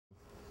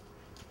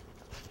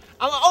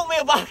I'm an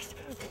oatmeal box.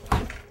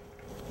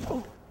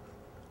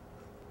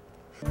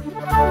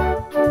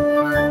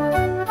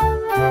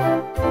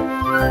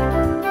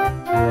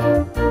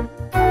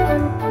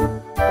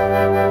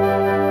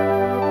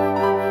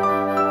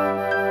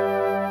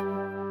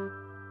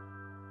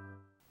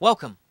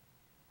 Welcome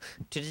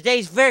to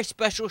today's very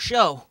special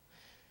show.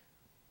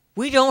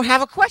 We don't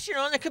have a question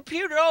on the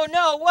computer. Oh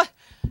no, what?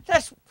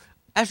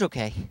 That's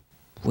okay.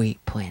 We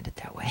planned it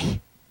that way.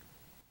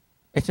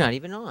 It's not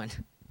even on.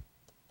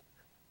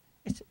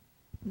 It's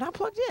not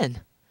plugged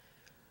in.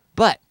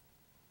 But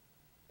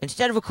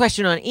instead of a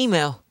question on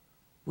email,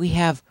 we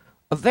have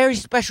a very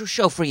special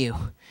show for you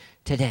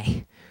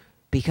today,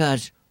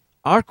 because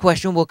our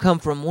question will come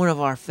from one of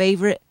our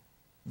favorite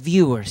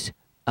viewers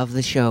of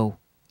the show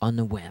on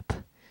the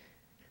web.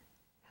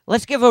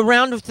 Let's give a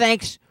round of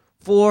thanks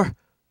for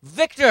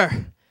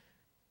Victor.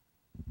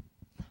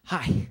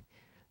 Hi,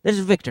 this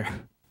is Victor.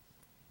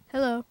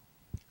 Hello.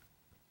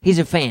 He's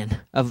a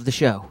fan of the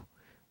show,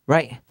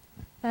 right?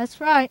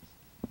 That's right.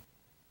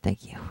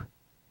 Thank you.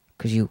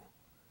 Because you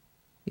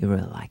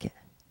really like it.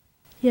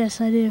 Yes,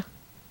 I do.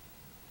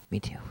 Me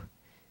too.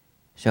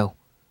 So,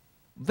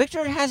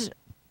 Victor has,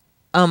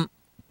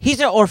 he's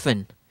an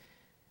orphan.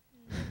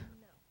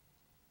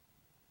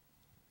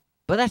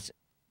 But that's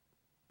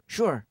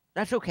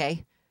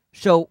okay.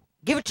 So,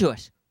 give it to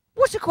us.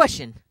 What's the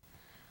question?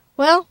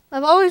 Well,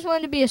 I've always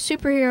wanted to be a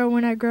superhero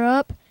when I grow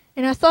up,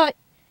 and I thought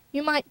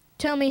you might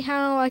tell me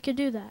how I could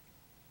do that.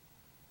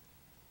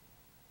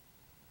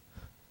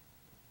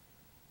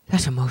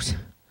 That's the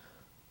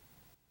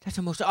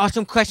most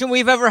awesome question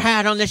we've ever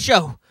had on this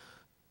show.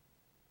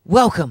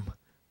 Welcome,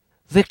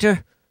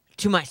 Victor,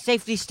 to my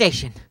safety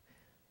station.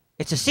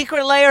 It's a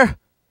secret lair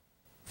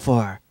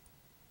for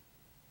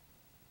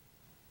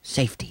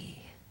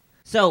safety.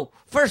 So,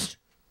 first,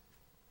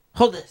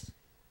 hold this.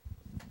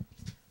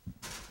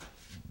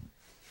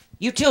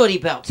 Utility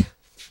belt.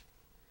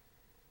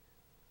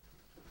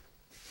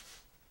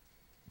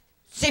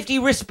 Safety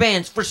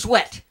wristbands for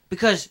sweat,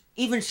 because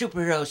even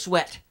superheroes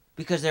sweat,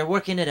 because they're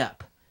working it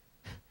up.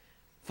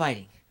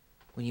 Fighting.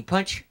 When you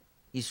punch,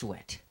 you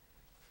sweat.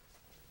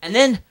 And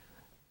then,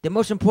 the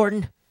most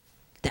important,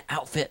 the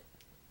outfit.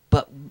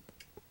 But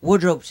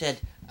wardrobe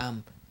said,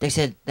 they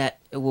said that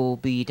it will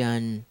be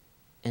done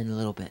in a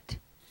little bit.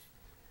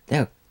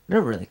 They're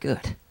really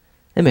good.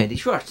 They made these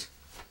shorts.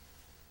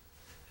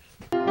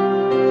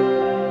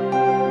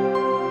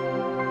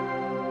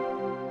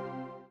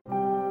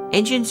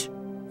 Engines,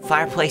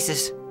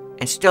 fireplaces,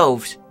 and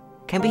stoves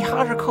can be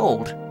hot or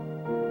cold.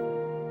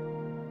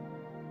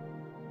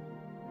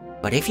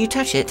 But if you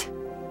touch it,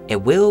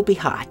 it will be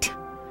hot.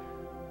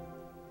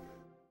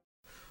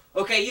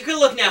 Okay, you can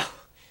look now.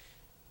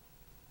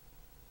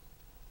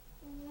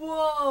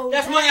 Whoa!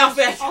 That's my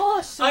outfit.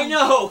 Awesome. I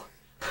know.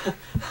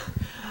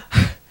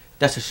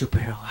 That's a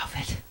superhero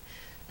outfit.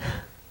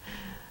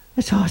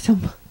 That's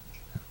awesome.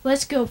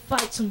 Let's go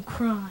fight some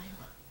crime.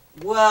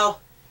 Well,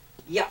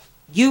 yeah,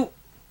 you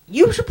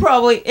should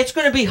probably. It's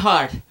gonna be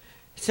hard.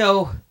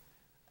 So,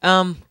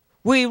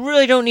 we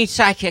really don't need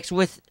sidekicks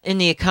within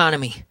the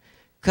economy,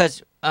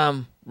 cause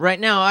right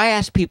now I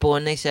asked people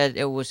and they said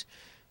it was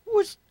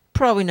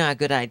probably not a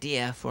good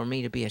idea for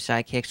me to be a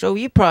sidekick. So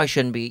you probably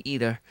shouldn't be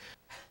either.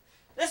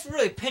 That's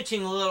really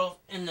pinching a little,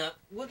 and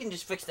we can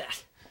just fix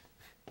that.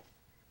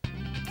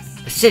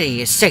 The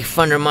city is safe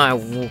under my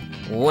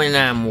when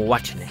I'm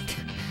watching it.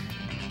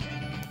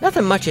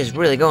 Nothing much is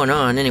really going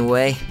on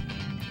anyway.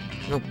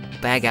 No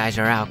bad guys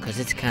are out because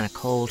it's kind of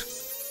cold.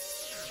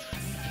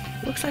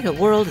 Looks like the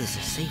world is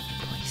a safe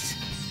place.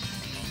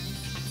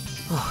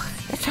 Oh,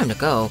 it's time to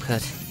go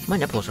because my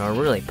nipples are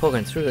really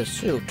poking through the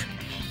suit.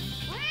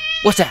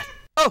 What's that?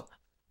 Oh!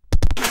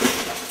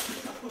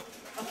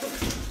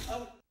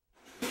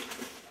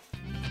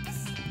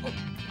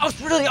 I was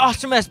really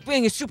awesome as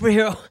being a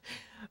superhero.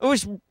 It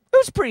was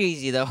pretty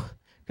easy though,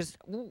 because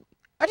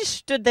I just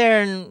stood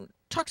there and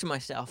talked to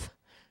myself.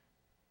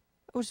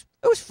 It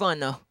was fun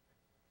though.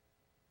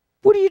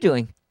 What are you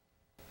doing?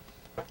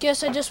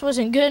 Guess I just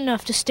wasn't good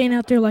enough to stand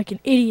out there like an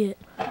idiot.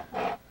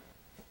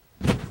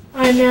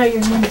 I am now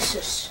your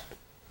nemesis.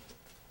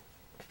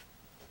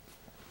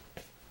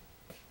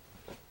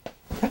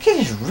 That kid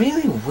is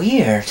really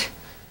weird.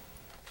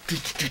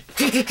 Is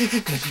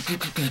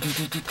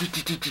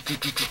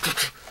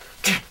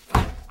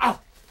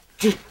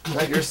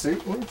that your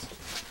suit, Lawrence?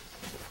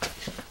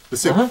 The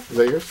suit? Uh-huh. Is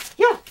that yours?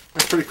 Yeah.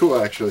 That's pretty cool,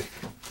 actually.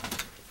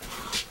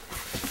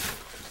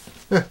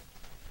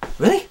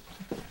 Really?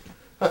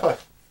 High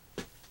five.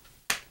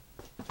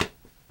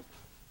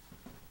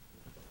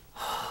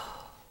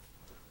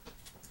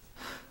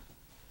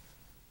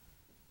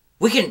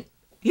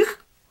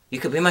 You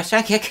could be my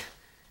sidekick.